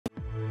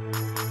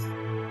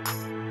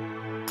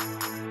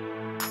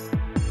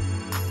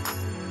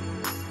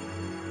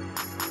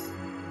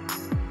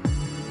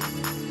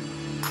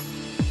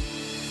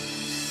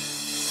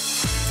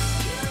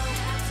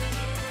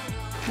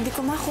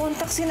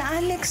makontak si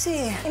Alex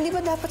eh. Hindi ba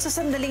dapat sa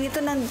sandaling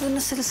ito nandun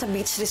na sila sa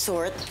beach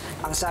resort?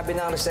 Ang sabi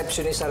ng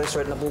receptionist sa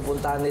resort na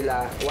pupuntahan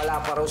nila, wala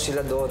pa raw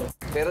sila doon.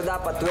 Pero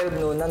dapat 12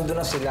 noon, nandun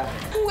na sila.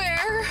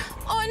 Where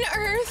on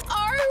earth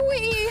are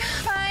we?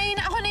 Fine,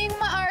 ako na yung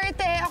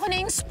maarte. Ako na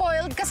yung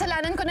spoiled.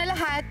 Kasalanan ko na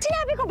lahat.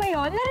 Sinabi ko ba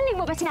yun? Narinig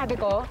mo ba sinabi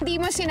ko? Hindi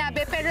mo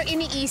sinabi, pero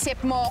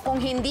iniisip mo kung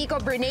hindi ko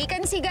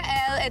Bernacan si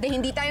Gael, edi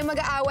hindi tayo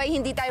mag-aaway,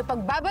 hindi tayo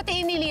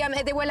pagbabatiin ni Liam,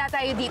 edi wala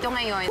tayo dito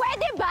ngayon.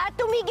 Pwede ba?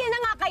 Tumigil na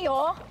nga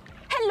kayo?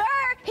 Hello?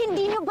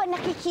 Hindi nyo ba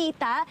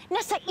nakikita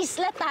na sa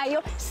isla tayo,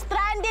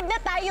 stranded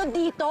na tayo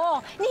dito?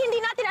 Hindi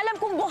natin alam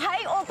kung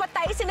buhay o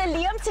patay sina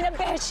Liam, sina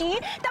Beshi,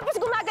 tapos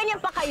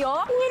gumaganyan pa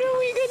kayo? What are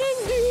we gonna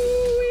do?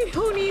 We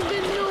don't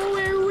even know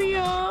where we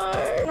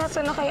are.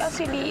 Nasaan na kaya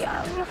si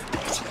Liam?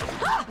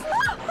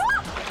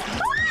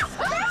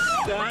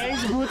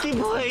 Guys, buti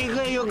buhay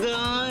kayo,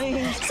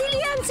 guys. Si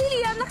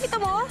Liam, nakita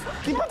mo?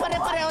 Di ba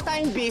pare-pareho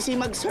tayong busy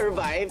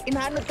mag-survive?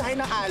 Inahanap tayo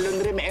ng alon,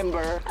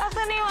 remember?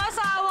 Asan na yung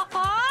asawa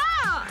ko?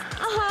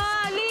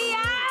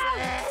 Liam!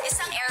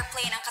 Isang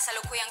airplane ang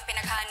kasalukuyang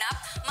pinaghanap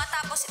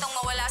matapos itong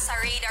mawala sa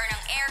radar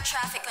ng air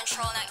traffic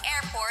control ng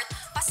airport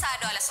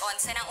pasado alas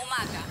 11 ng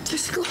umaga.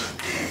 Diyos ko,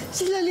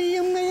 sila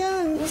Liam na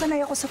yan.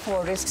 Sanay ako sa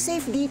forest.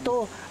 Safe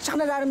dito.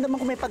 Tsaka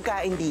nararamdaman ko may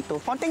pagkain dito.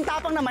 Konting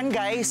tapang naman,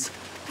 guys.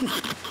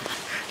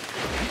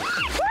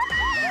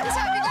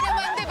 Sabi ko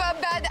naman, di ba,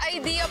 bad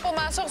idea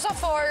pumasok sa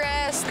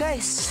forest.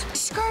 Guys,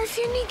 Scarf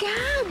yun ni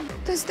Gab.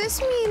 Does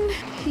this mean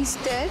he's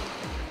dead?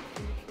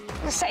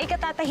 Sa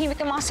ikatatahimik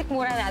ng mga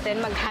sikmura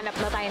natin, maghanap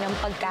na tayo ng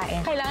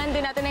pagkain. Kailangan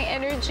din natin ng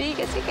energy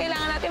kasi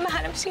kailangan natin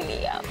mahanap si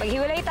Liam.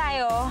 Paghiwalay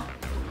tayo,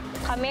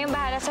 kami ang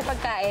bahala sa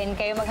pagkain,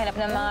 kayo maghanap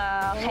ng mga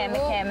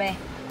keme-keme.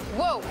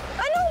 Whoa!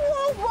 Ano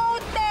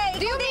wow, te?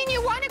 Do you mean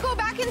you want to go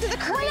back into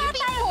the creepy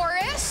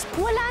forest?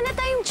 Wala na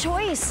tayong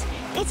choice.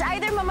 It's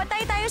either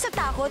mamatay tayo sa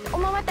takot o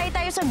mamatay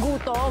tayo sa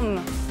gutom.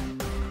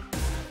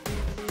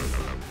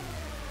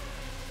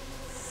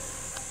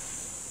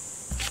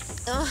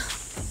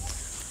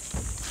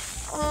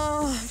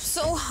 Oh, I'm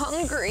so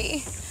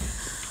hungry.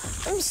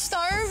 I'm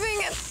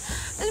starving. At,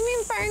 alam mo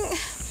yung parang,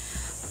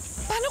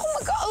 paano kung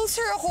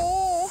magka-ulcer ako?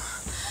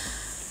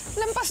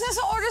 Lampas na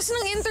sa oras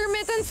ng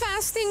intermittent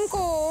fasting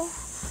ko.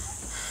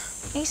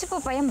 Naisip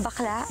mo pa yung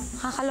bakla?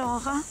 Kakaloka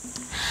ka?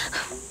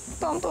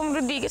 Tom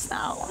Rodriguez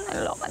na ako.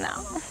 Naloka na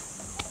ako.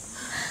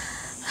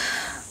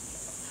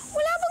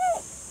 Wala bang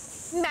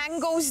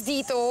mangoes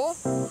dito?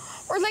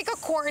 Or like a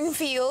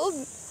cornfield?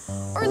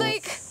 Or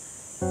like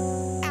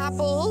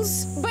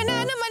apples?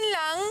 Banana man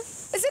lang?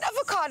 Is it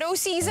avocado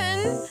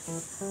season?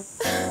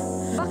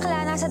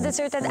 Bakla, nasa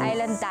deserted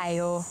island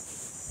tayo.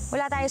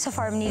 Wala tayo sa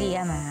farm ni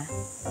Liam, ha?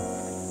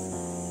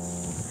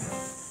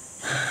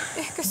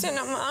 Eh, kasi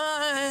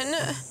naman.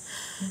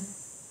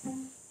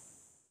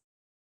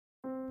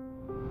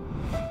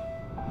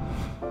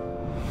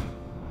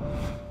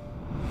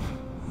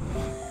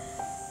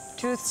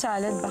 Truth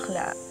salad,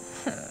 bakla.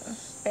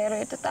 Pero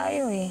ito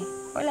tayo, eh.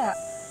 Wala.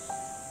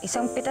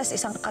 Isang pitas,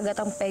 isang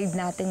kagatang peg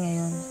natin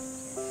ngayon.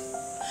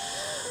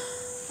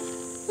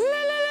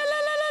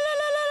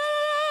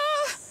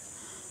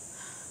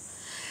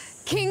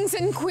 Kings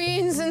and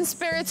queens and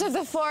spirits of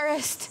the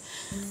forest.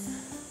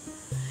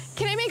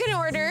 Can I make an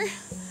order?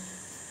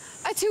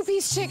 A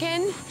 2-piece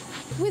chicken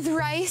with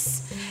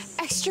rice,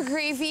 extra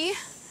gravy,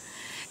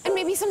 and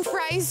maybe some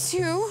fries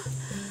too.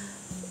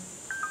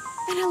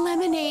 And a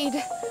lemonade.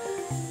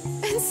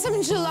 And some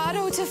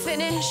gelato to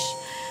finish.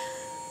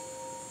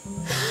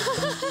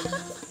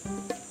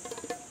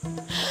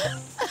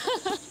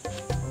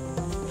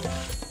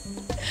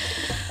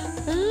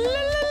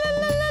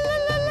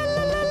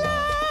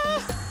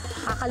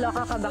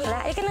 Kakaloka ka,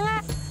 bakla. Ika na nga.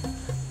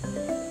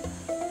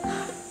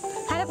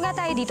 Hanap nga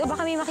tayo dito.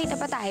 Baka may makita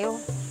pa tayo.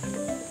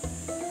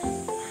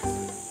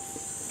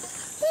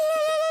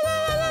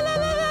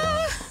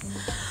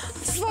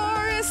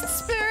 Forest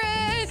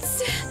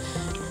spirits!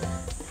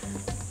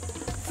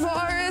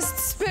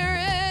 Forest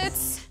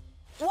spirits!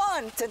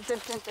 1, 2,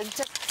 3, 5,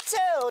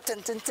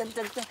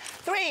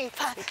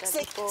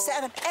 6,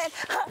 7,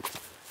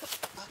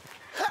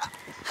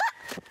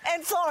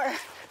 and 4.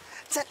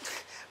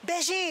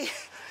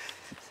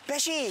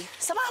 Beshi,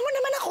 samahan mo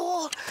naman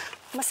ako.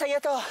 Masaya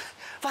to.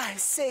 5,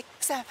 6,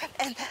 7,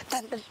 and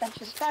tan.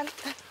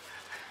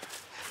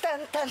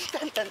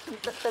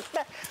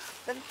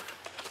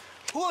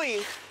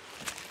 Huy!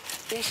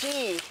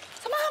 Beshi,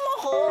 samahan mo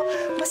ako.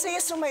 Masaya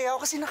sumayaw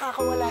kasi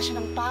nakakawala siya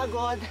ng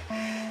pagod.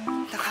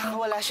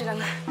 Nakakawala siya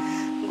ng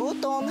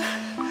gutom.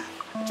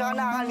 Tsaka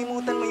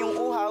nakakalimutan mo yung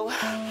uhaw.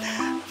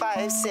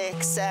 5, 6,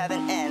 7,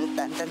 and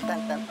tan.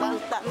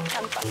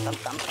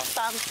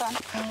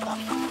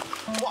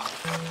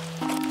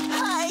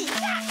 Hi!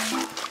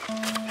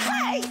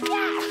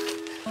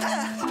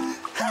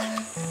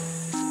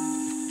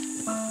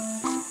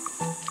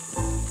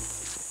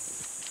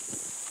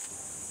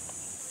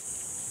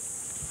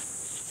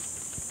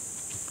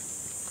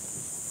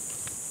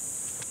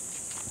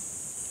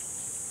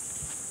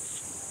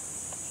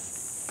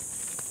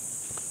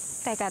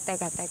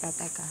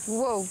 Teka.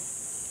 Whoa.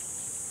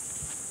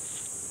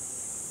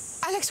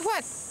 Alex,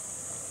 what?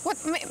 What?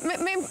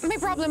 May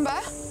problem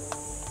ba?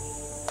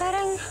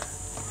 Parang,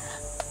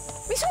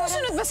 May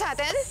sumusunod ba sa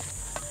atin?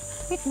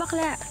 wait,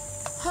 bakla.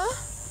 Huh?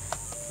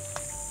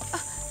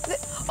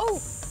 Oh,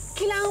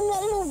 kailangan mo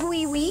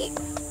umuwi.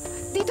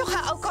 Dito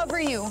ka, I'll cover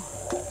you.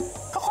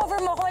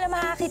 Kakover mo ako, wala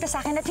makakakita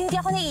sa akin at hindi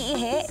ako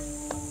naiihi.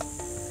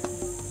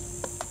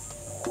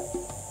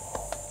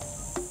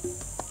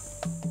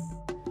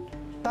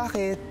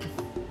 Bakit?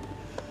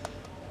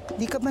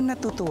 Di ka ba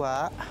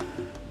natutuwa?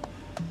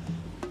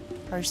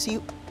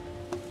 Darcy,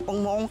 huwag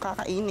mo akong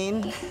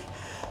kakainin.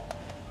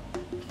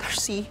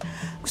 Darcy,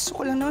 gusto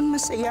ko lang naman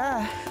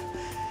masaya.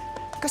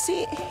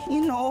 Kasi,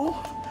 you know,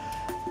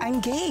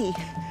 I'm gay.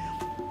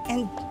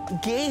 And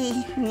gay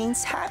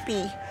means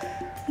happy.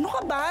 Ano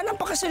ka ba?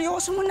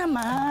 Napakaseryoso mo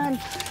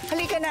naman.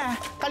 Halika na,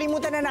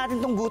 kalimutan na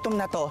natin tong gutom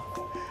na to.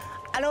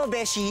 Alam mo,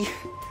 Beshi,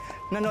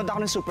 nanood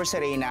ako ng Super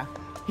Serena.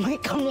 May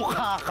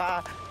kamukha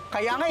ka.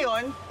 Kaya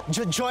ngayon,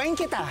 join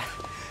kita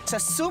sa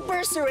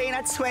Super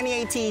Serena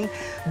 2018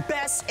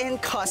 Best in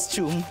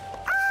Costume.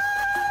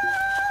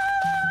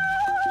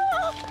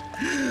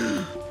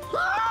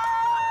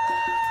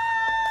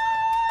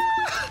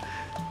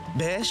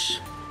 Besh?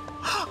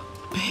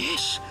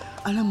 Besh,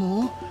 alam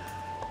mo,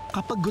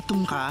 kapag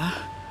gutom ka,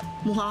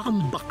 mukha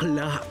kang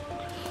bakla.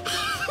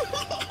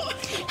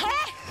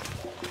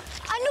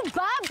 Ano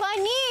ba,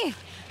 Bunny?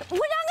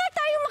 Wala nga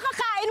tayong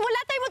makakain, wala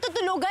tayong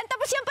matutulugan,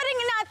 tapos yan pa rin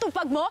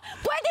inaatupag mo?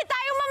 Pwede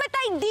tayong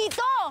mamatay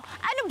dito!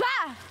 Ano ba?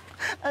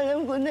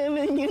 Alam ko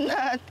naman yun,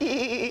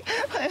 ate.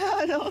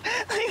 Kaya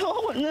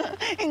ayoko na.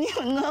 Hindi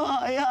ko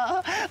na kaya.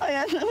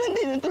 Kaya naman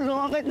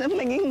tinutulungan kita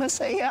maging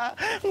masaya.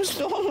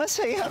 Gusto ko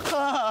masaya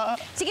ka.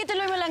 Sige,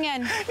 tuloy mo lang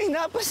yan.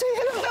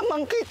 Pinapasaya lang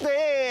naman kita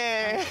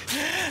eh.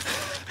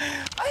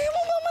 Ayaw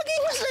mo ba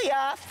maging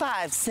masaya?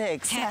 5,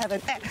 6, 7,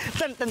 8.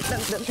 Tan, tan,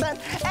 tan, tan, tan.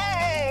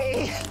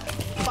 Hey!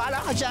 Bahala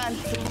ka dyan.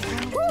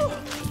 Woo!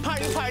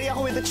 Party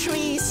ako with the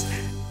trees.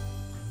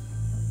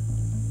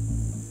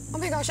 Oh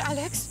my gosh,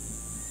 Alex?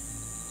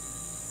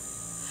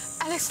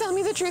 Alex, tell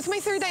me the truth. May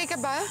third eye ka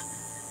ba?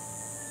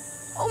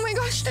 Oh my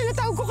gosh,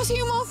 tinatawag ko kasi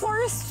yung mga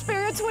forest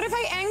spirits. What if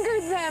I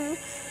angered them?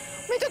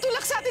 May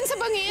tutulak sa atin sa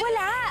bangin?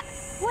 Wala.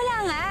 Wala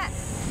nga.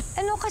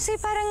 Ano kasi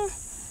parang...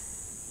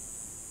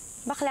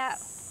 Bakla,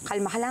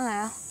 kalma ka lang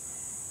ha.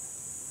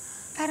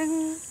 Parang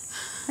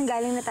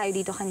nanggaling na tayo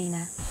dito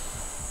kanina.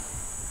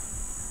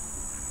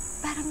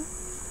 Parang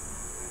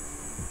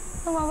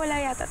nawawala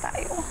yata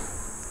tayo.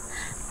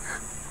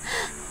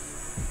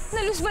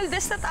 Nalus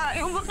Valdez na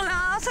tayo,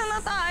 bakla. Saan na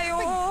tayo?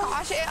 Oh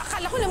my gosh,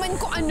 akala ko naman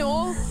kung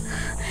ano.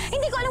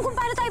 Hindi ko alam kung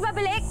paano tayo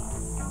babalik.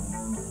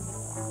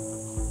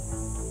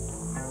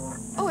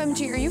 OMG,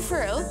 are you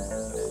for real?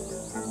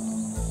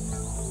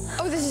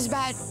 Oh, this is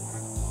bad.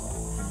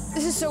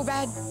 This is so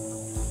bad.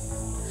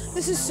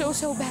 This is so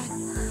bad.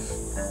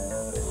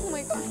 Oh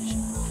my gosh.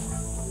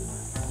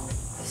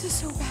 This is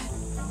so bad.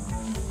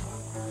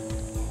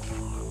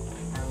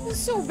 This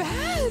is so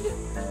bad.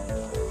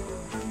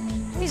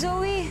 Miss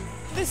Zoe,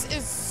 This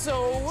is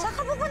so saan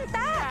ka pupunta?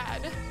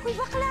 bad. Uy,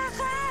 bakla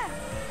ka.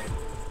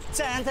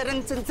 Tan, taran,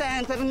 tan,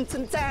 tan, taran,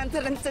 tan, tan,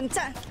 taran, tan,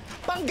 tan.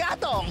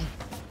 Panggatong.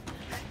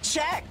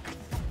 Check.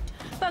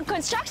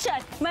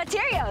 Pang-construction,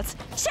 materials,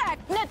 check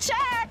na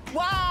check!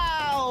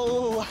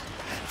 Wow!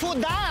 Food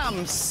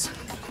dams.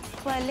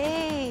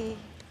 Wale.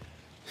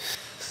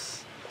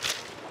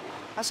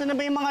 Asan na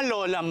ba yung mga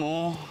lola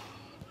mo?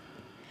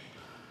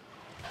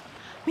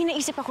 May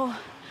naisip ako.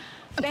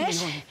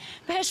 Besh,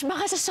 Besh,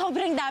 baka sa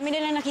sobrang dami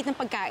nilang nakitang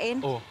pagkain,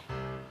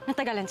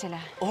 natagalan sila.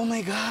 Oh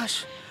my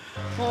gosh.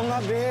 Oo nga,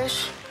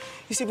 Besh.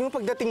 Isipin mo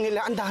pagdating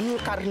nila, ang daming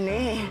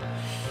karne.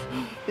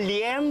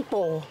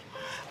 Liempo,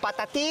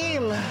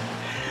 patatim,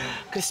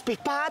 crispy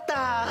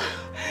pata,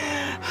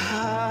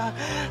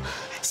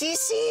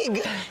 sisig.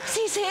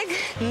 Sisig?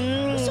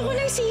 Gusto ko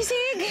ng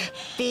sisig.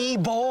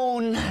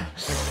 T-bone.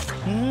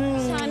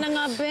 Sana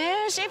nga,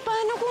 Besh. Eh,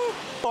 paano kung...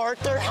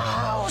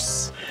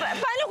 Porterhouse.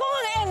 paano kung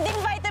ang ending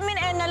vitamin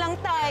N na lang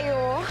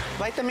tayo?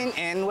 Vitamin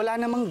N, wala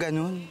namang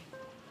ganun.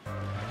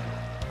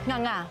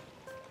 Nga.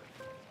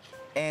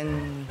 N.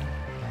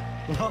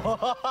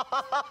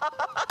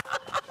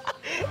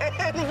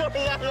 N mo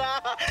nga.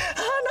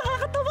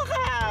 Nakakatawa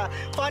ka.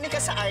 Funny ka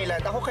sa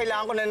island. Ako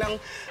kailangan ko na ng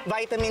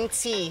vitamin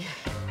C.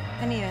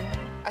 Ano yun?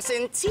 As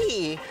in T.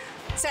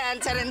 Tsan,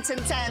 tsaran, tsan,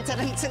 tsan,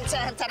 tsaran, tsan,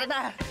 tsan, tara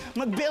na.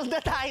 Mag-build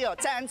na tayo.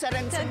 Tsan,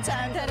 tsaran, tsan,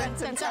 tsan, tsaran,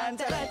 tsan, tsan,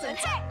 tsaran, tsan,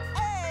 tsan.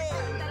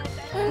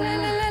 La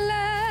la la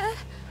la.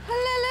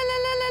 La la la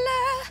la la la.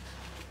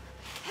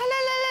 La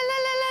la la la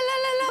la la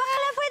la la.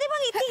 Bakla, pwede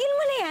bang itigil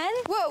mo na yan?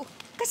 Whoa!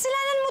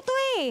 Kasalanan mo to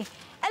eh.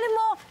 Alam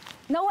mo,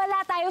 nawala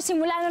tayo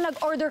simula nung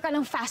nag-order ka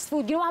ng fast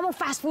food. Ginawa mong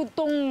fast food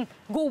tong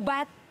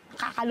gubat.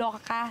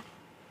 Kakaloka ka.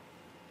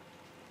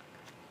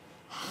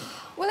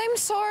 Well, I'm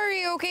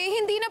sorry, okay?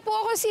 Hindi na po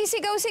ako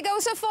sisigaw-sigaw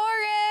sa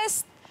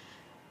forest.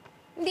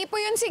 Hindi po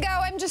yun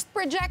sigaw. I'm just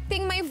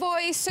projecting my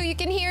voice so you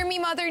can hear me,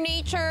 Mother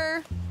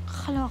Nature.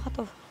 Kakaloka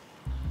to.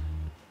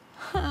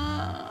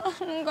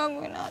 Anong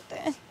gagawin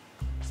natin?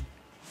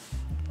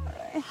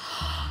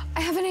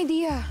 I have an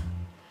idea.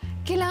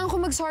 Kailangan ko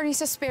mag-sorry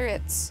sa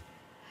spirits.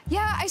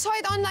 Yeah, I saw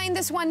it online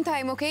this one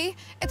time, okay?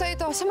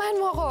 Ito. Samahan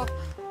mo ako.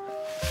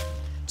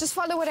 Just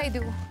follow what I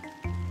do.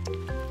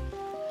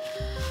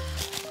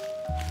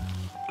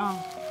 Oh.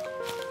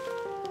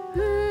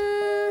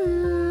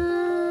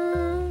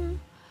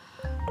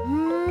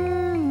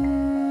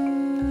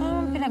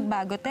 Ano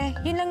pinagbago, te?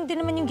 Yun lang din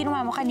naman yung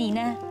ginawa mo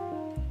kanina.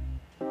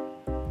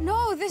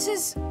 No, this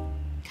is...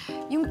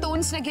 Yung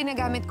tones na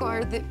ginagamit ko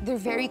are they're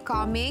very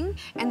calming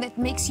and that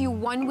makes you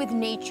one with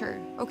nature,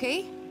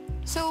 okay?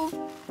 So,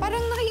 parang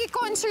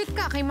nakiki-concert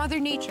ka kay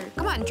Mother Nature.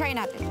 Come on, try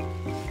natin.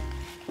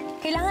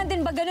 Kailangan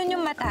din ba ganun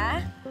yung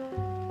mata?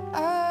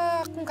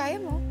 Kung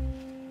kaya mo.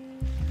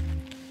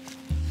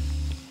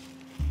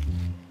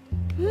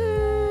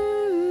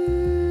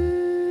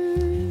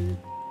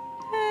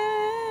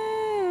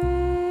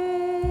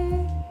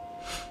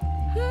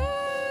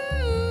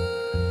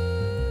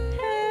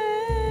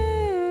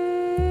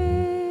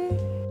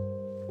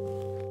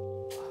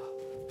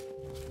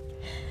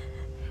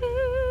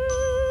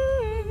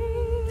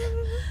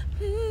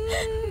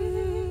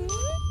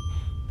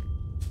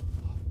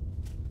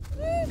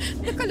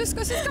 The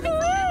kaluskos is coming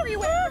from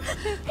everywhere.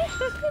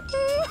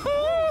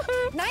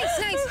 Nice.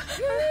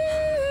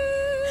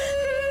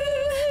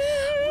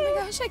 Oh my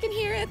gosh, I can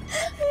hear it.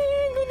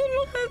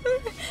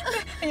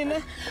 Ayun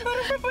na.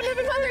 Parang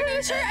papunipin Mother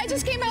Nature, I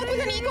just came out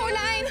with an eco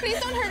line. Please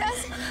don't hurt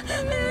us.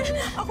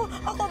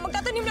 Ako,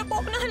 magtatanim na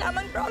po ako ng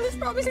halaman. Promise,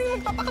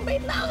 hindi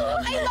magpapakabait na ako.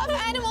 I love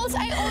animals.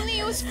 I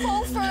only use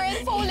faux fur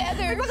and faux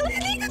leather. Bakit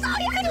hindi ko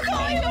tayo? Ano ko?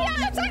 Oh my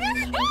God, it's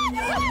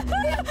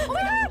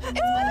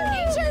Mother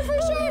Nature for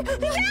sure.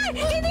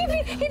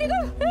 Hindi ko.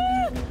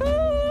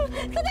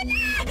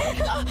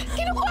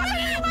 Kinukuha ka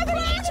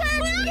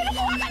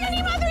na ni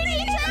Mother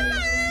Nature!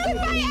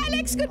 Goodbye,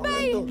 Alex!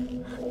 Goodbye!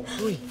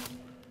 Uy!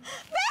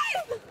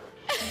 Babe!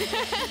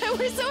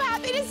 We're so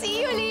happy to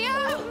see you,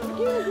 Leo!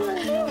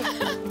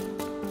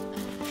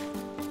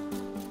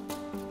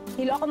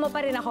 Niloko mo pa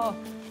rin ako.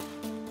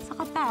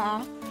 Saka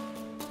pa,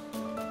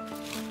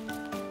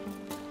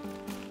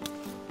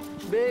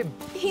 Babe!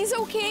 He's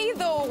okay,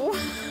 though.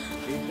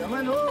 Babe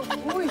naman, oh!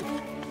 Uy!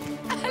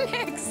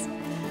 Alex!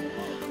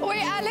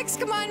 Wait, Alex,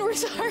 come on, we're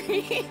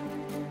sorry.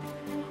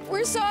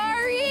 We're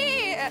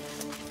sorry!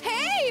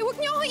 Hey, huwag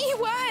niyo akong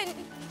iwan!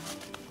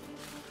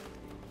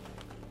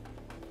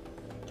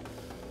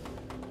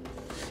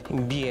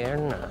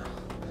 Imbierna.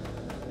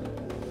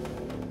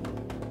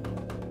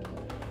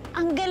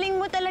 Ang galing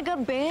mo talaga,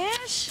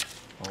 Besh.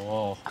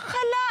 Oo.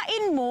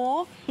 Akalain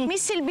mo, may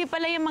silbi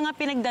pala yung mga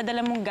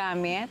pinagdadala mong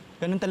gamit.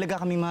 Ganun talaga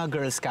kami mga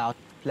Girl Scout.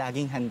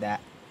 Laging handa.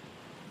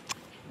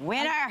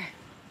 Winner!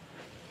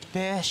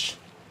 Besh,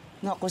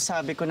 naku,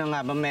 sabi ko na nga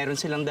ba meron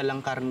silang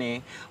dalang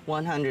karne.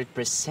 100%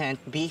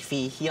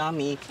 beefy,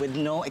 yummy, with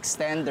no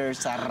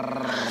extenders.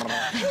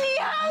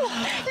 Liam!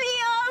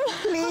 Liam!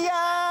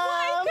 Liam!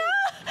 My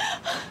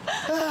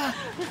God!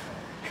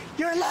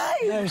 You're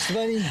alive! Nurse,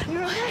 buddy.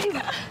 You're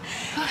alive!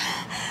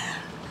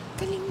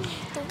 Galing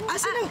nito.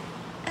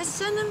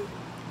 Asan ang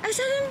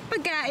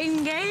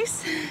pagkain,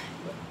 guys?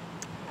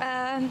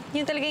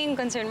 Yun talaga yung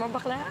concern mo,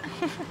 bakla.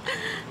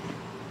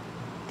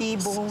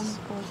 T-bone.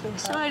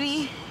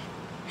 Sorry.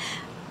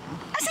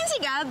 Asan si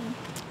Gab?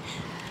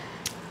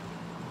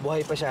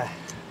 Buhay pa siya.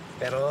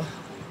 Pero,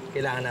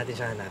 kailangan natin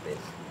siya hanapin.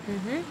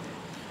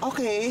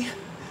 Okay.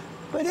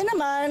 Pwede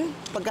naman.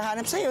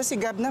 Pagkahanap sa'yo, si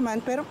Gab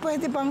naman. Pero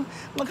pwede bang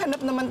maghanap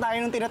naman tayo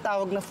ng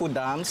tinatawag na food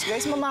dumps?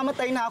 Guys,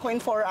 mamamatay na ako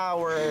in 4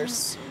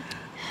 hours.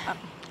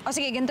 O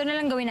sige, ganito na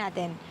lang gawin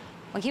natin.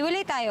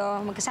 Maghiwalay tayo,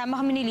 magkasama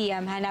kami ni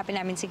Liam, hanapin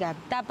namin si Gab.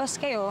 Tapos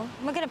kayo,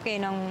 maghanap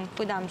kayo ng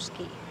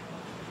Pudamski.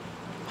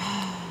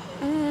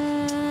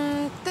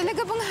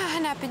 Talaga bang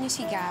hahanapin niyo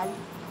si Gab?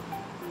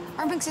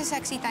 Or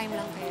magsa-sexy time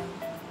lang kayo?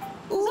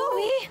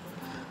 Zoe!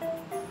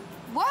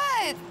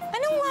 What?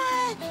 Anong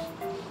what?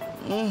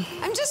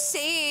 I'm just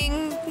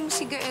saying, kung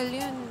si Gael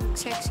yun,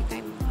 sexy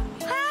time lang kami.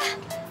 Ha?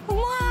 Huwag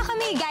mo nga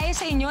kami gaya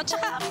sa inyo,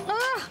 tsaka,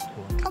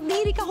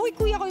 kabiri ka. Hoy,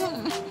 kuya ko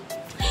yun.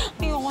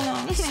 Ayoko na.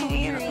 So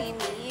dreamy.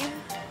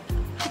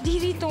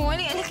 Kadiri to.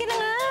 Alika na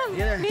nga.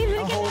 Baby,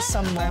 Ang ka na.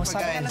 wholesome mo.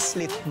 Sabi ka na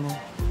slit mo.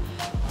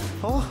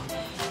 Oh,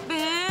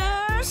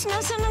 Besh,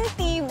 nasa ng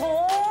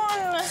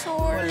tibon?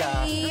 Sorry.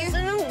 Wala. Nasa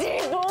ng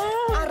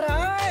tibon?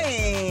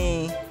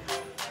 aray!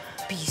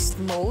 Beast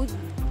mode?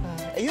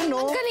 Ayun,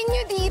 no? Ang galing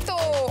niyo dito.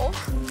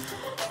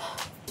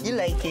 You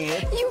like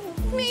it? You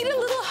made a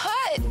little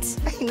hut.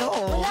 I know.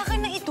 Wala ka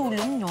na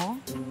itulong, no?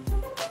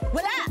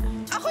 Wala.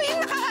 Ako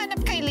yung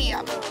nakahanap kay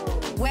Liam.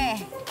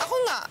 We, Ako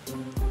nga.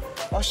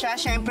 O siya,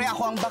 syempre,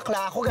 ako ang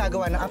bakla. Ako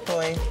gagawa ng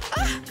apoy.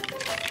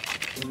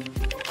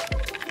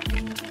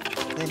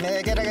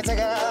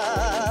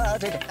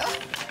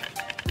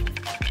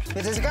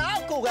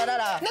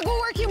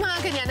 Nag-work yung mga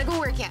ganyan.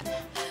 Nag-work yan.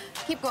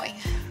 Keep going.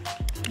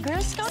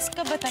 Girl Scouts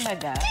ka ba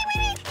talaga?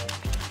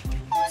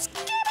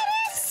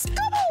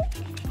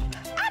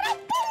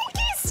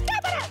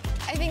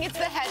 I think it's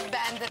the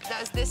headband that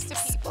does this to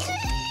people.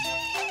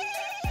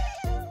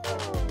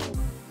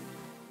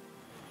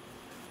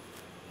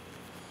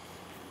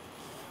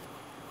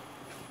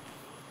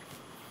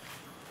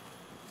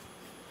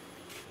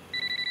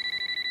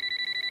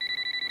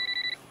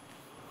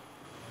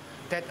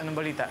 Tet, anong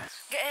balita?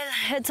 Gael,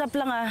 heads up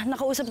lang ah.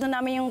 Nakausap na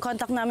namin yung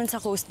contact namin sa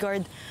Coast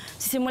Guard.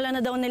 Sisimula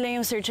na daw nila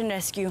yung search and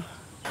rescue.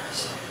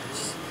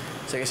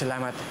 Sige,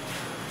 salamat.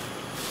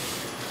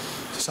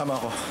 Sasama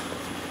ako.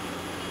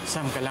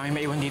 Sam, kailangan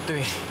may maiwan dito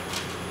eh.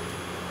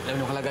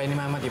 Alam mo kalagayan ni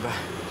Mama, di ba?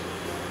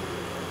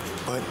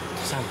 But...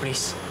 Sam,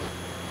 please.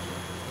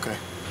 Okay.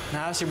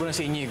 Nakasibo na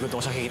si Inigo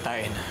tungkol sa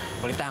kikitain.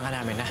 Balitaan ka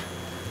namin, ha?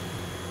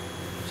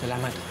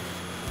 Salamat.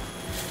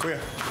 Kuya.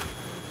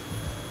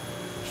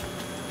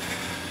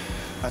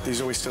 Ate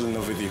Zoe's still in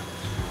love with you.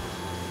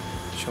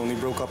 She only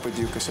broke up with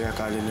you kasi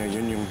akala niya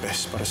yun yung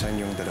best para sa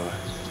inyong dalawa.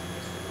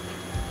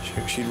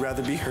 She'd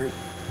rather be hurt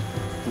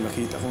and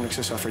makita kong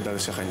nagsasuffer dahil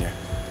sa kanya.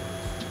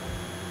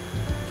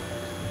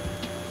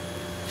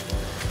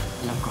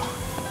 Alam ko.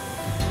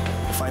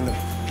 We'll find them.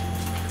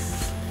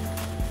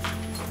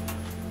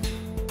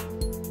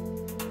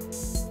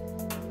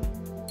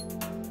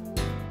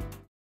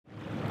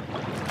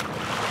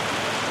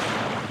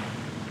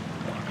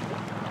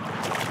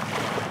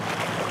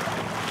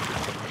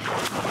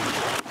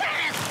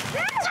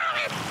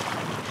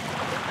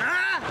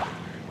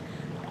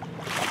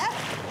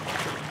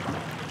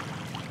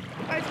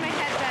 Where's my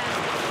headband?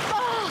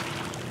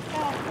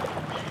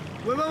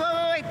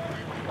 Wait!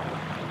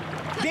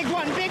 Big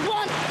one!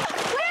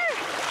 Where?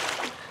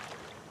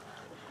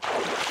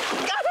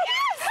 Yes!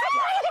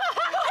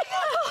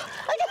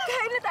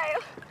 Kain na tayo.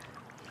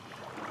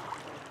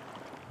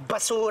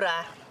 Basura.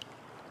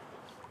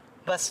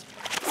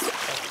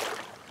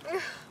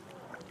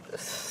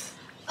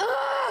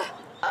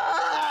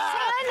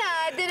 Sana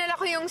dinala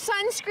ko yung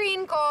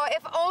sunscreen ko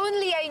if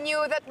only I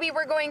knew that we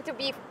were going to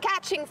be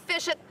catching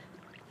fish at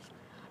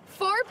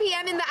 4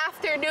 p.m. in the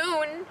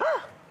afternoon.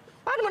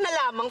 Paano mo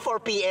nalamang 4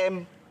 p.m.?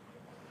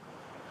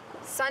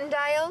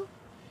 Sundial?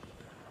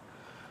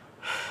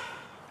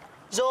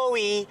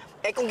 Zoe,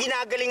 kung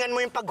ginagalingan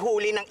mo yung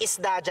paghuli ng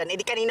isda dyan,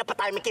 edi kanina pa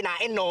tayo may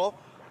kinain, no?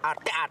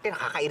 Arte-arte,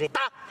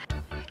 nakakairita.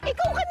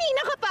 Ikaw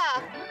kanina ka pa.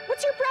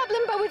 What's your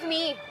problem ba with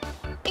me?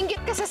 Inggit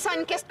ka sa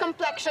sun-kissed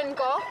complexion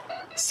ko?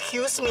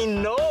 Excuse me,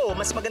 no.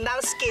 Mas maganda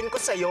ang skin ko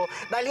sa'yo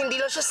dahil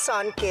hindi lang siya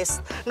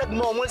sun-kissed.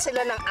 Nagmomol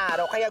sila ng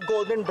araw, kaya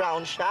golden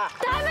brown siya.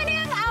 Tama na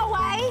yung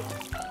away!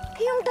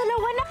 Kayong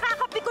dalawa,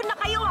 nakakapikon na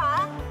kayo, ha?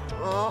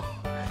 Oh,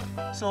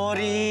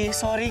 sorry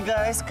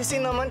guys. Kasi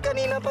naman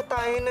kanina pa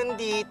tayo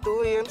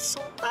nandito. I'm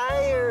so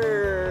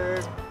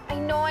tired.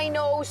 I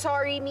know.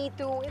 Sorry, me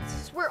too.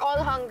 We're all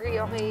hungry,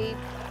 okay?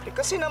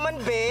 Kasi naman,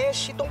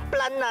 Besh, itong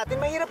plan natin,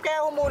 mahirap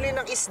kaya humuli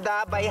ng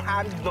isda by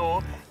hand,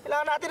 no?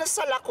 Kailangan natin ng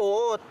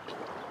salakot.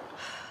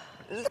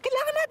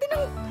 Kailangan natin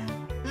ng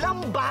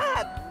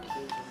lambat.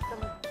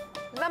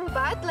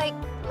 Lambat?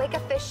 Like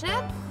a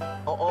fishnet?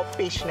 Oo,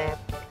 fishnet.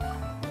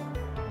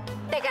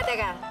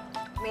 Teka.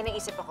 May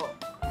naisip ako.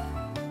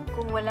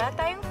 Kung wala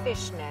tayong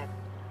fishnet,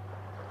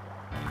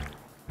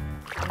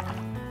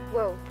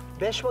 Wow.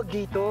 Besh, wag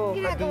dito.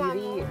 Ginagawa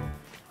Kadiri. mo.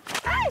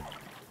 Ay!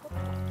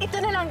 ito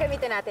na lang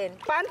gamitin natin.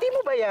 Panty mo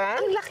ba yan?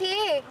 Ang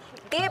laki!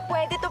 Di,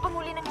 pwede to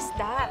panghuli ng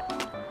isda.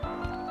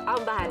 Ako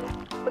ang bahala.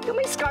 Ba't ka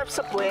may scarf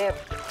sa puwet?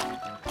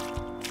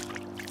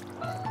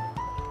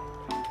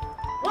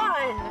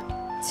 1,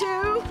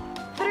 2,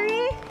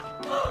 3.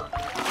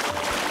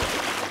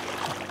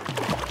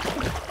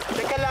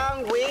 Teka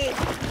lang, wait.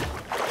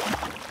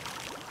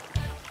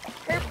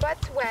 Her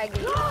butt's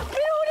wagging.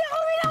 Pinahuli ako!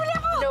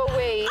 No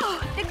way.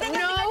 Tignan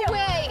No nyo.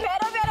 way.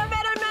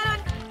 Meron.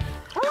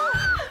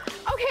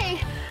 Okay,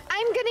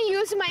 I'm gonna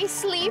use my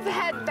sleeve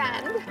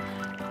headband.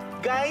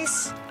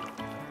 Guys,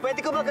 pwede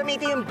ko ba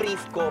gamitin yung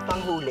brief ko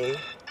panghuli?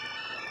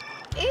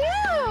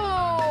 Ew!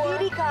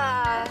 Diri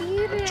ka.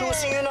 Diri.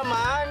 Choosing nyo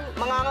naman.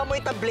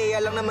 Mangangamoy tableya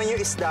lang naman yung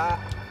isda.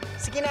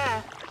 Sige na.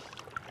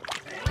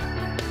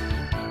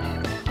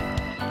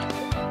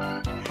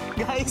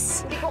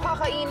 Guys, Hindi ko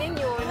kakainin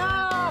yun.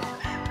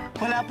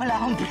 wala pala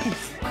akong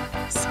brief.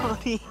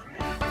 Sorry.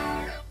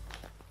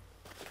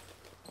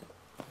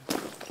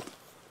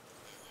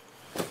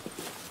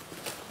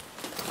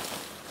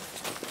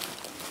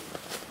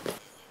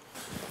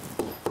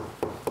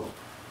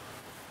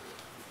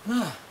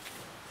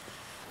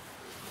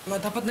 Ma,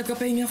 dapat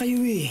nagkapahinga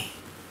kayo eh.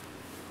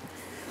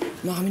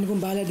 Ma, kami na pong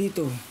bahala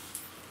dito.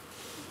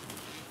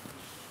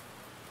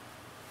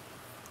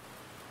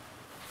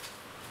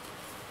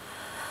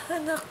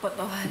 Anak,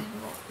 patawarin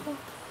mo ako.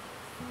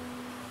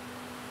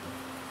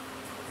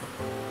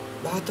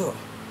 Bakit to?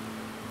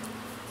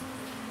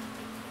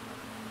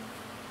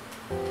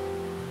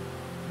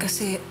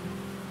 Kasi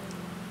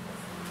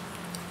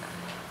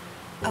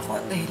ako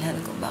ang dahilan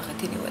kung bakit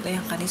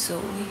hiniwalayan ka ni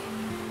Zoe.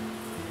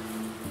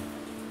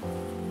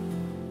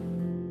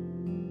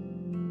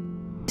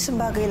 Isang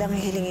bagay lang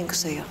hihilingin ko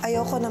sa'yo.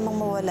 Ayoko namang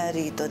mawala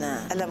rito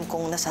na alam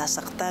kong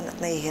nasasaktan at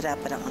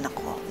nahihirapan ang anak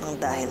ko nang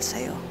dahil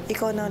sa'yo.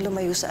 Ikaw na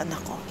lumayo sa anak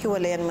ko.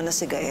 Hiwalayan mo na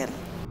si Gael.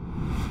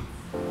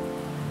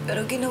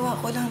 Pero ginawa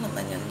ko lang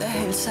naman yun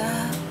dahil sa...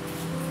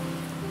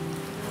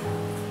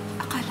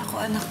 Akala ko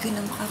anak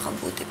yun ang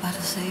makakabuti para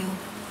sa'yo.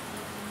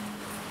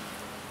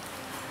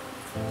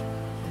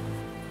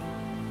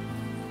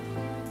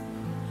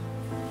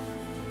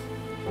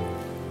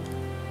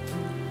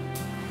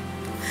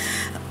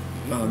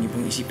 Ma, huwag niyo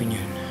pong isipin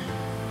yun.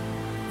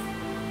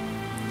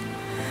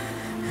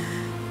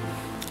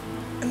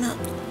 Anak.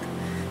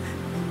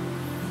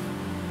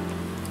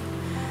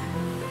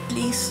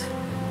 Please.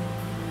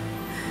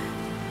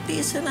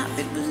 Please,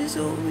 hanapin mo si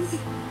Zoe.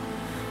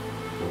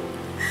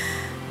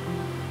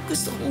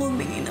 Gusto kong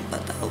humingi ng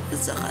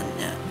patawad sa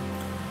kanya.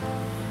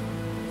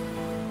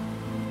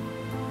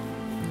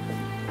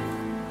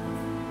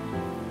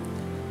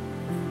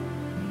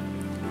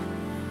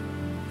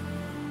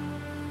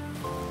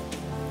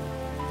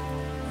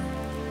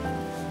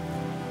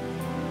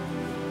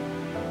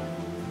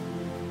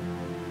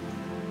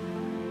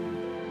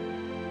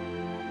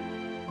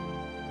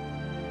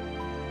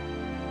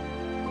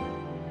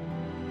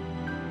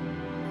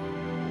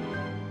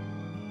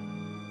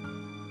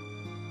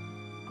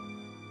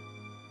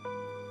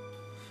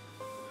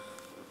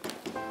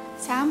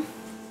 Sam?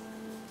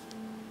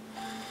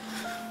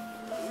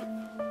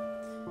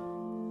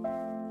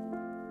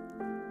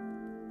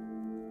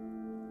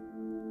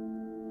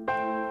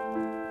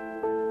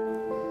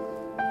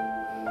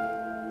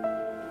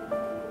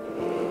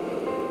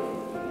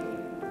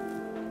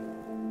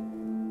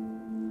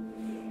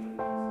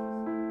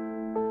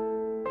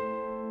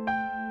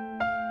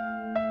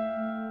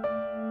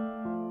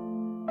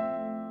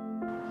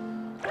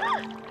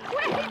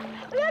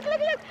 Look!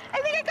 I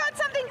think I caught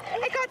something!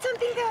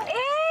 There.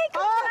 Hey!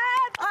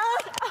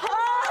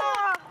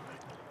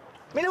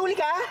 May nahuli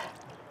ka?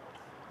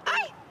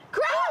 Ay!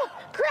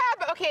 Crab!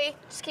 Okay,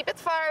 just keep it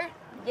far.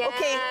 Yan.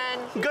 Okay,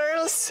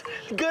 girls!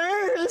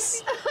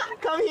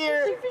 Come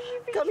here.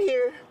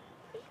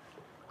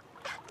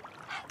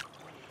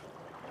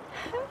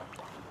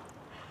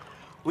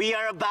 We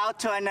are about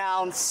to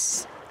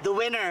announce the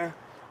winner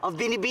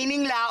of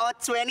Binibining Laot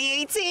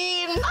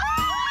 2018!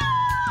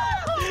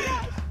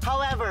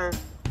 However,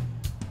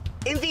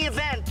 in the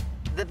event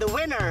that the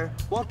winner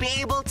won't be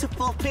able to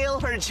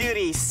fulfill her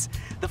duties,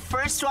 the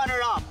first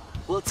runner-up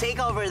will take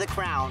over the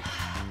crown.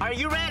 Are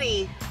you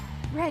ready?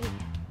 Ready.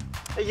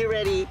 Are you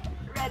ready?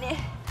 Ready.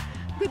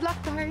 Good luck,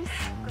 Darcy.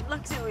 Good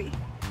luck, Zoe.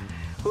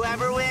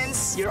 Whoever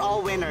wins, you're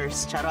all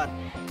winners. Charot.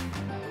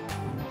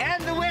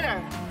 And the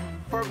winner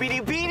for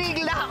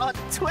Binibining Laot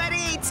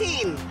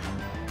 2018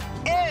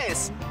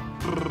 is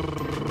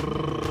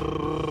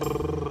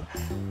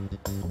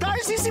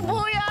Darcy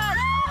Sibuyan!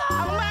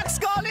 Ang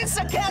Max Collins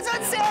sa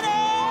Quezon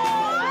City!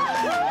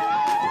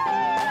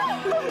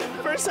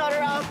 First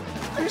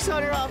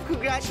runner-up,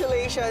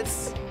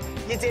 congratulations.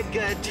 You did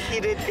good.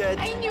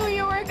 I knew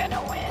you were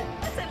gonna win.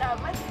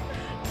 Salamat.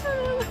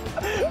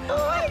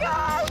 Oh my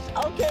gosh!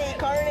 Okay,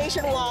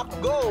 coronation walk,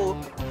 go!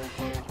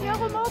 Hindi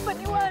ako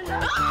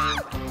makapaniwala.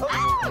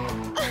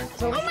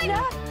 Oh my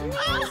God!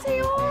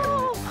 Sa'yo!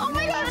 Oh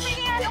my gosh!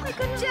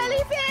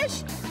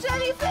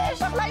 Jellyfish!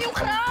 Bakla yung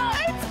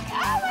crown!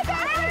 Oh my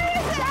God!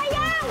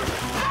 Sayang!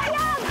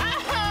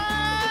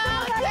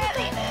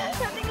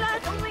 Sating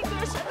lahat. Oh my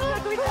gosh! Ano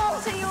gagawin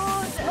ko sa'yo?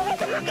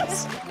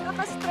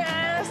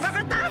 Nakaka-stress.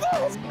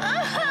 Nakatapos!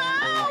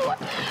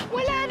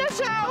 Wala na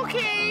siya,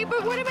 okay?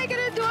 But what am I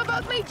gonna do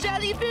about my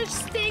jellyfish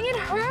sting? It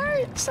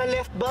hurts. Sa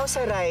left ba o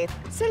sa right?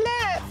 Sa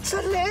left. Sa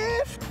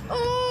left?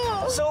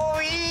 Oh.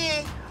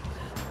 Zoe!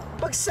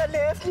 Pag sa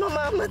left,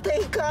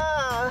 mamamatay ka.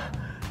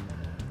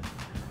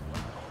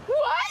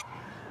 What?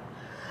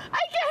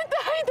 I can't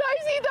die,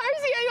 Darcy!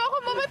 Ayoko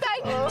mamatay!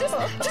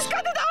 Just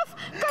cut it off!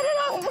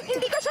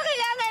 Hindi ko siya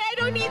kailangan! I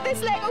don't need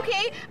this leg,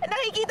 okay?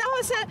 Nakikita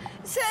ko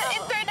sa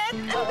internet,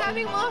 ang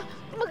daming mga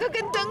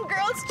magagandang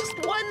girls, just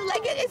one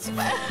leg, it's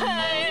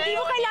fine! Hindi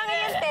mo kailangan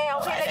yan, te.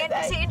 Okay lang yan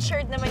kasi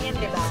insured naman yan,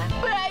 di ba?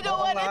 But I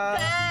don't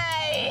wanna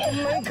die! Oh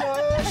my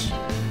gosh!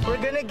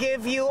 We're gonna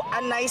give you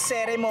a nice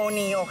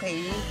ceremony,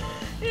 okay?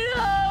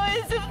 No,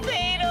 it's a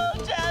fatal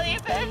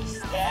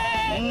jellyfish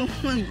sting!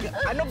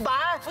 Ano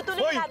ba?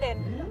 Putulin natin.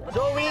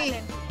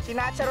 Zoe,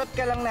 sinacharot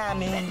ka lang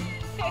namin.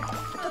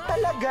 Ito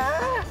talaga.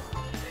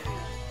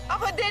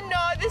 Ako din, no.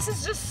 This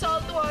is just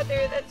salt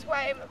water. That's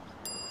why I'm...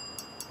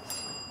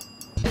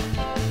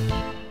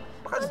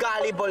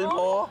 Paggalibol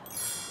mo.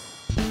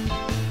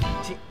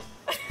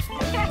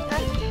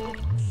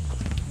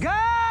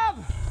 Gab!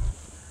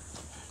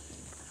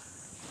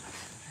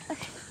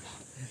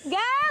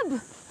 Gab!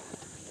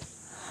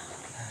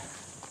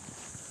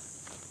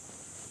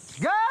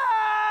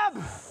 Gab!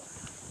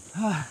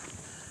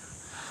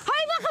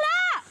 Hoy,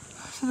 bakla!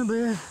 Ano ba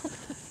yan?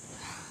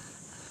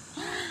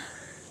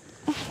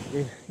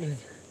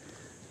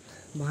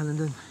 Baka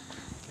nandun.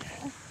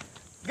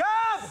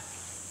 Gab!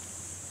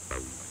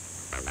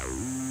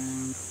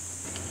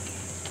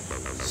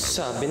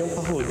 Sabi ng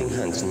pa-holding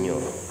hands niyo.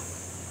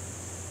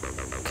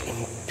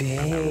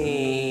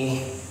 Krimpay.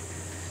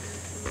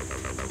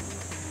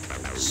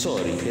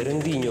 Sorry, pero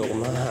hindi niyo ako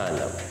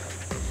mahanap.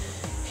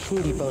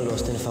 Hindi pang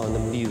lost and found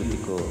ang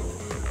beauty ko.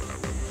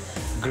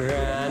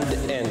 Grand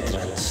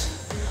entrance.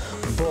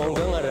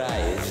 Bonggang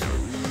arrive.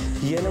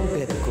 Yan ang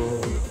pet ko.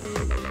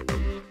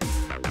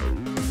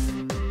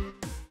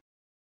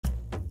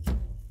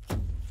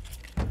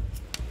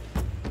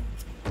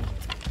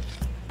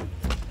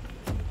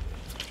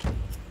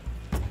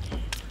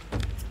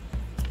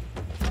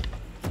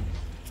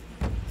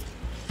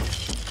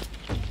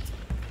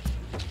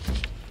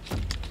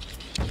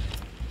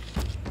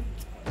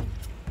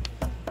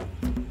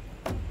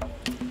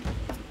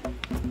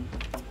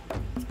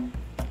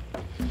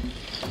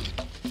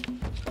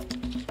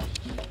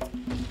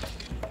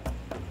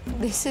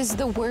 This is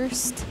the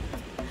worst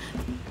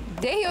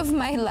day of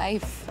my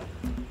life.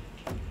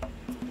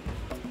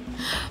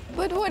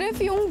 But what if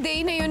yung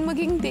day na yun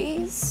maging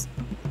days?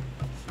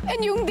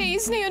 And yung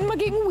days na yun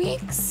maging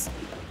weeks?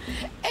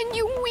 And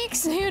yung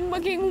weeks na yun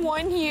maging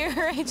 1 year?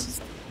 I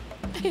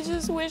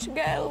just wish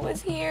Gail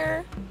was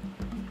here.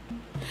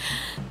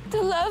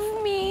 To love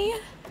me.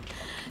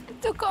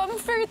 To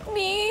comfort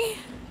me.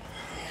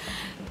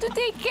 To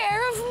take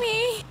care of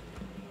me.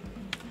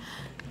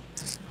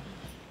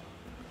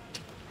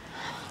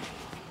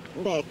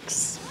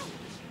 Bex.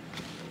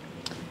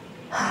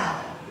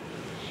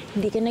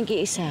 Hindi ka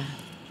nag-iisa.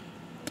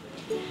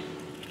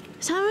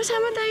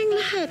 Sama-sama tayong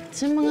lahat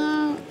sa mga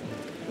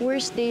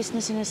worst days na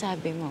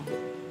sinasabi mo.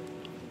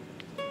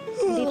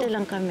 Dito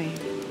lang kami.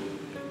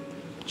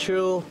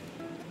 True.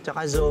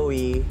 Tsaka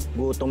Zoe,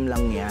 gutom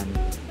lang yan.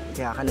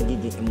 Kaya ka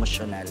nagiging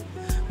emosyonal.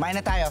 Kumain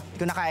na tayo.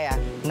 Kung na kaya,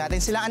 huwag natin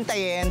sila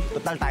antayin.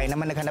 Total tayo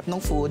naman naghanap ng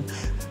food.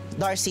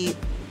 Darcy,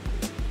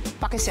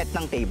 pakiset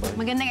ng table.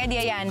 Magandang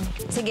idea yan.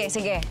 Sige,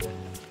 sige.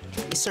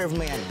 I-serve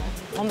mo yan.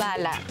 Akong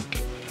bahala.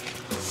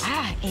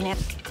 Init.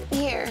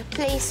 Here,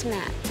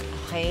 placemat.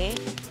 Okay.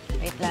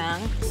 Wait lang.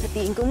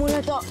 Hatiin ko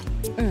muna to.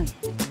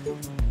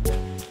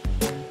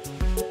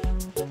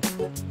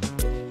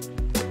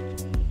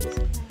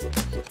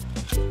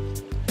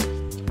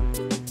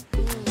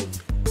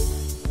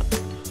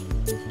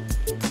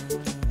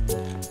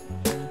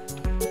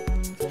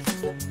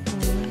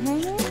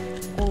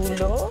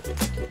 Ulo.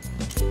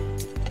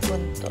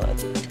 Buntot.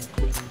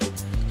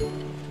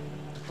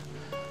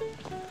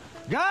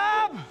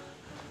 Gab!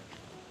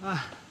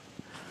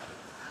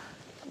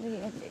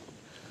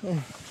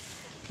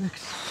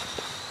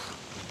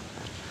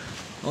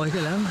 Okay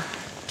ka lang?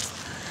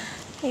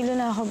 Hilo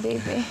na ako,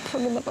 baby.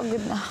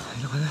 Pagod na ako.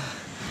 Ano ka na?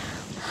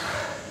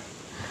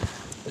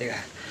 Halika,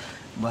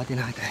 buhati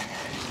na kita.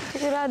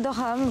 Sigurado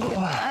ka, mabigat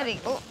na ari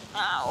ko.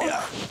 Ow!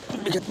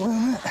 Bigat mo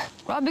nga.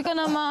 Grabe ka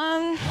naman.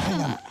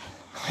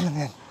 Okay lang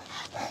yan.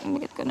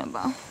 Mabigat ko na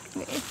ba?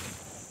 Wait.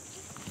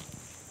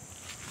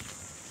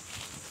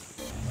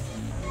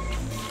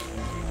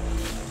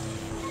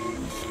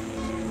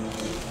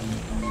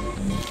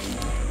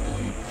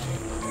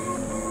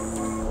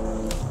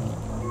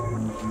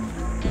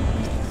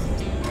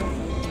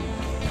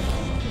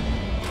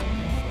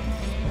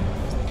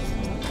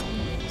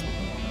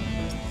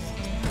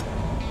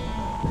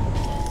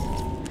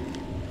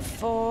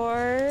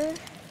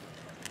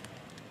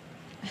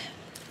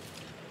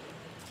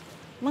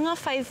 Mga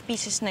 5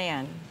 pieces na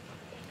yan.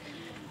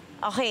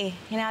 Okay,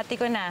 hinati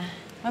ko na.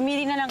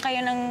 Mamili na lang kayo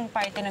ng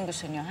party ng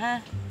gusto nyo,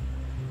 ha?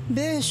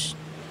 Besh,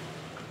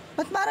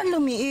 ba't parang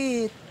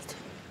lumiit?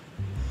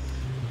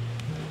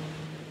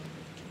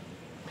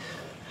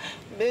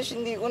 Besh,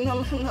 hindi ko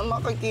naman na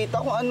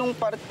makikita kung anong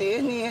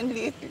parte niyan.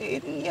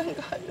 Liit-liit niyan,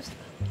 galos.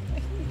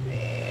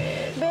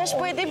 Besh,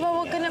 pwede ba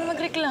huwag ka na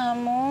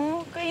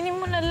magreklamo? Kainin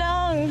mo na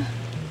lang.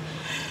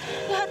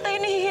 Lahat tayo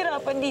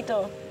nahihirapan dito.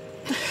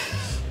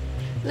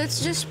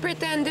 Let's just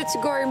pretend it's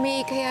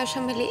gourmet, kaya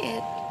siya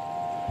maliit.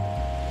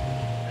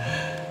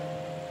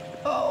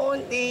 Oo,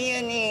 hindi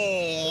yan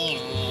eh.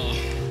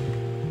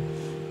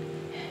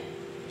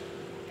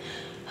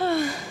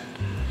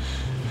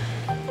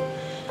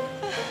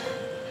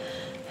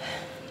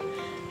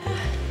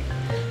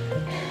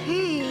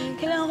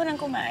 Kailangan ko nang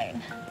kumain.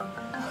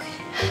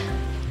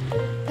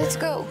 Let's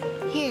go.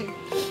 Here.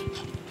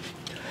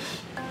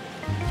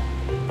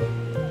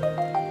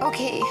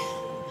 Okay.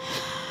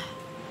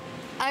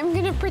 I'm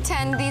gonna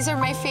pretend these are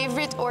my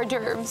favorite hors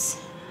d'oeuvres.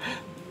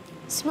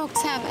 Smoked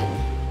salmon.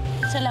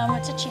 Salamat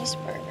sa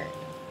cheeseburger.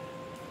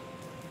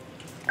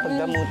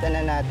 Pagdamutan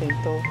na natin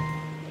to.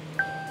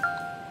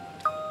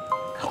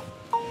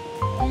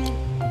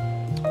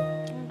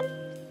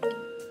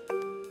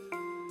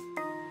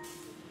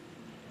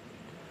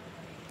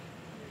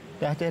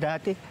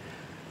 Dati,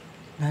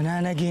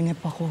 nananaginip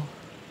ako.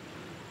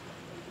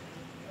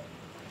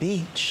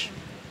 Beach.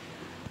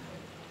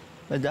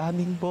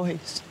 Madaming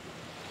boys.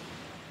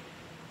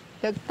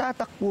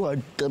 Nagtatakbuhan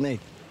kami.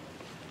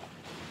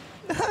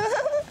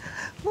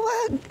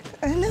 Wag!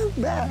 Ano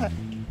ba?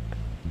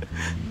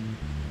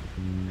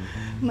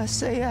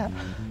 Masaya.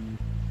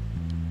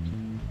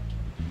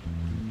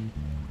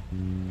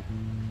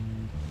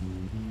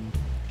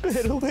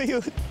 Pero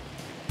ngayon,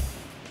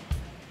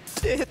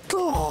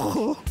 eto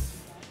ko.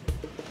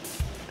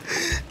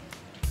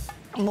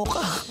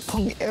 Mukha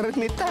pong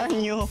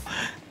ermitanyo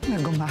na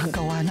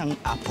gumagawa ng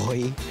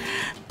apoy.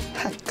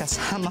 At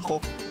kasama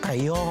ko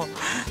kayo,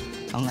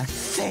 mga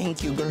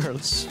thank you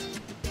girls.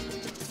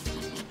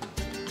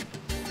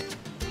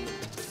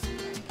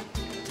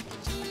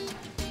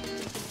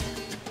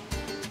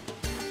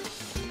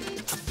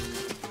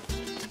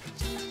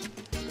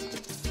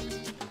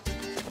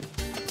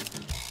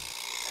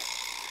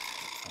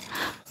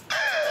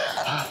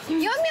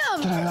 Yum!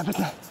 Lapit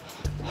na.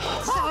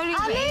 Sorry,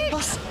 babe.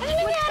 Ano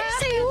nangyari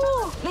sa'yo?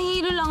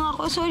 Nahilo lang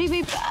ako. Sorry,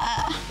 babe.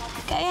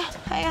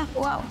 Kaya.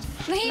 Wow.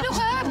 Nahilo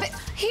ka!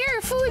 Here,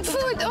 food!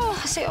 Oh!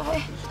 Kasi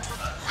okay.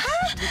 Ha?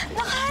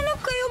 Nakahanap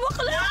kayo,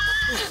 bakla?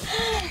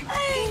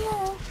 Ay,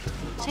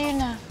 Sa'yo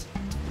na.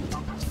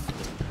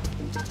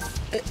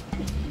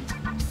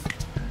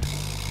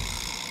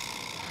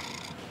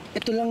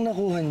 Ito lang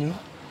nakuha niyo?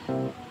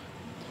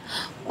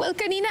 Well,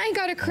 kanina I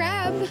got a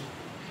crab.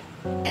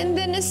 And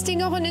then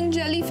na-sting ako ng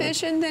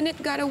jellyfish and then it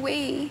got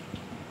away.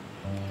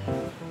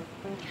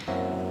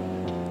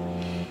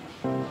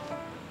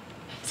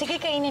 Sige,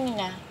 kainin niyo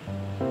na.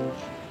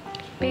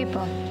 Babe,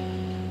 oh.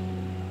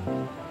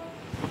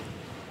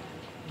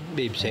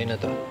 Babe, sa'yo na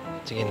to.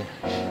 Sige na.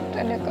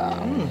 Talaga?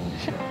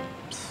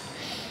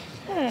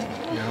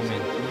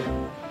 Namin.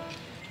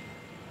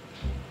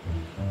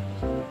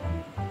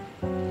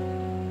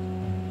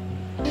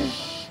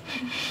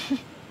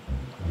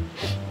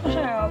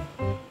 Masarap.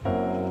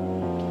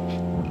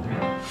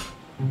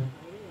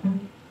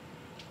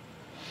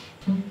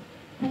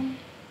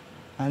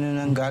 Ano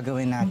nang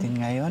gagawin natin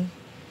ngayon?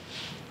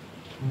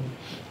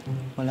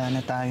 Wala na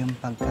tayong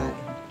pagkain.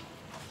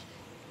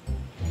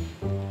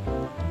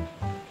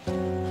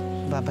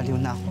 Babaliw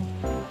na ako.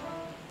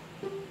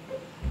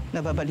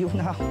 Nababaliw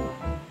na ako.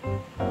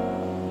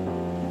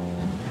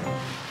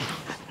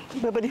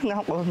 Nababaliw na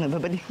ako.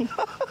 Nababaliw na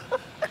ako.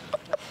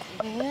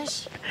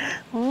 Yes.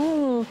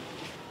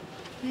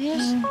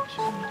 Yes.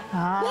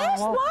 Yes,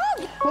 wag!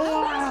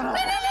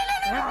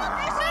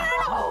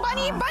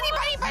 Bunny, bunny,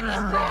 bunny, bunny!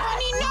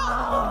 Bunny, no!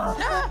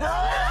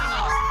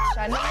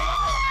 Sana.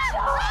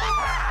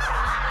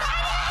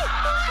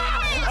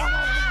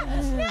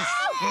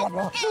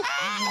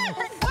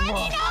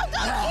 Bunny, no!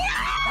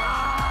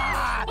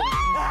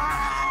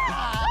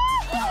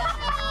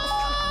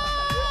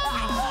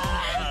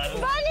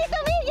 Bunny,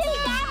 tumigil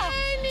ka!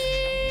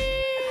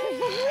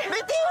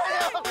 Bitiwan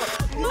ako!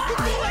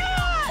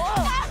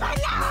 Tama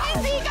na!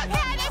 Hindi ka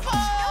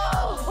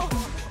cannibal!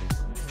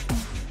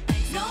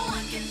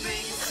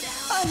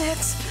 Alex!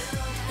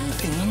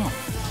 Tingnan mo.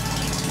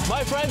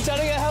 My friend's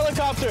sending a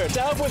helicopter to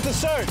help with the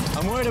search.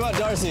 I'm worried about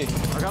Darcy.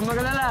 Huwag kang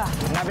magalala.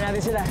 Hanapin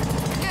natin sila.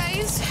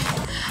 Guys,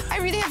 I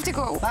really have to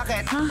go.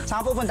 Bakit?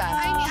 Saan ka pupunta?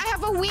 I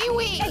have a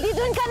wee-wee. Eh, di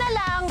doon ka na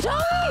lang.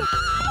 Zoe!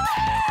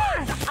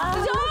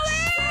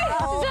 Zoe!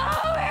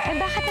 Zoe! Eh,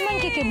 bakit naman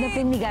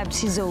kikidnapin ni Gab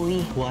si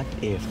Zoe? What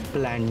if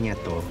plan niya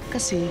to?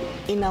 Kasi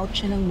in-out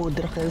siya ng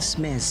Modrakel's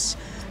mess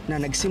na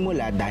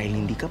nagsimula dahil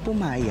hindi ka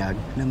pumayag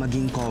na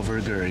maging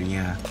cover girl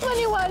niya.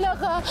 Maniwala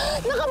ka.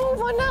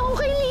 Nakamove on na ako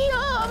kay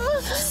Liam.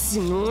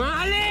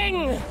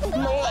 Sinungaling!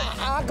 Mga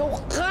agaw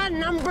ka!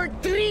 Number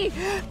 3!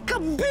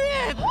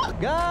 Kabit!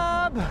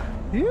 Gab!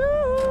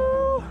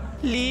 Yoo!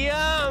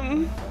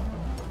 Liam!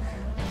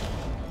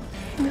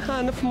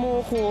 Nahanap mo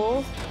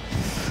ako?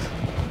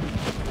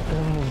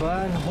 Alam mo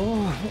ba?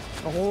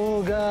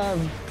 Ako, Gab.